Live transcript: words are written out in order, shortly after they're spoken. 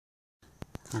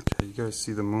Okay, you guys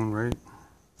see the moon, right?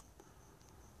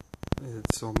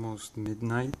 It's almost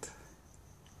midnight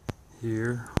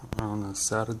here on a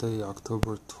Saturday,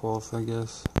 October 12th, I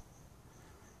guess.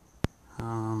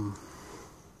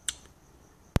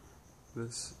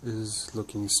 This is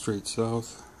looking straight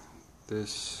south.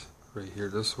 This right here,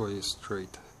 this way is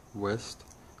straight west.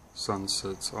 Sun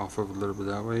sets off of a little bit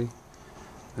that way.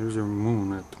 There's your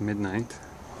moon at midnight.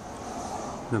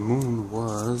 The moon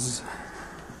was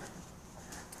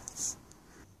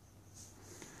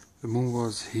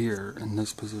here in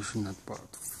this position at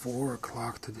about 4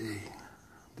 o'clock today.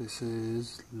 This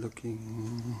is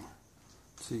looking,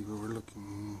 let's see, we're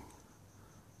looking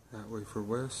that way for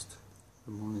west.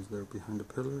 The moon is there behind the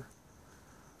pillar.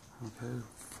 Okay,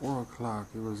 4 o'clock,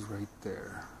 it was right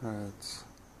there. That's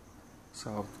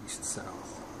southeast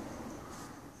south.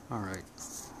 Alright,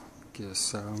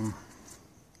 guess,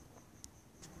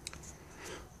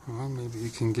 well, maybe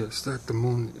you can guess that the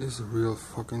moon is a real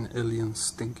fucking alien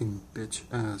stinking bitch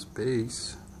ass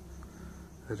base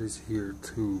that is here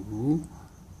to,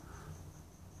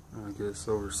 I guess,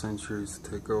 over centuries to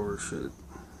take over shit.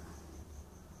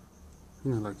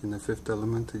 You know, like in the Fifth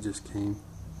Element, it just came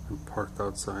and parked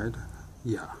outside.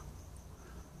 Yeah.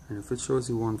 And if it shows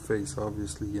you one face,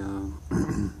 obviously,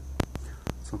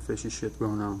 some fishy shit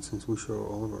going on, since we show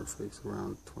all of our face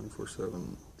around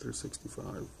 24/7,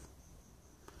 365.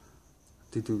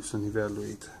 Deduce and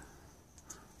evaluate.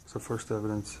 So first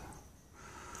evidence.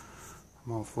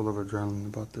 I'm all full of adrenaline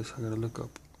about this. I gotta look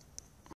up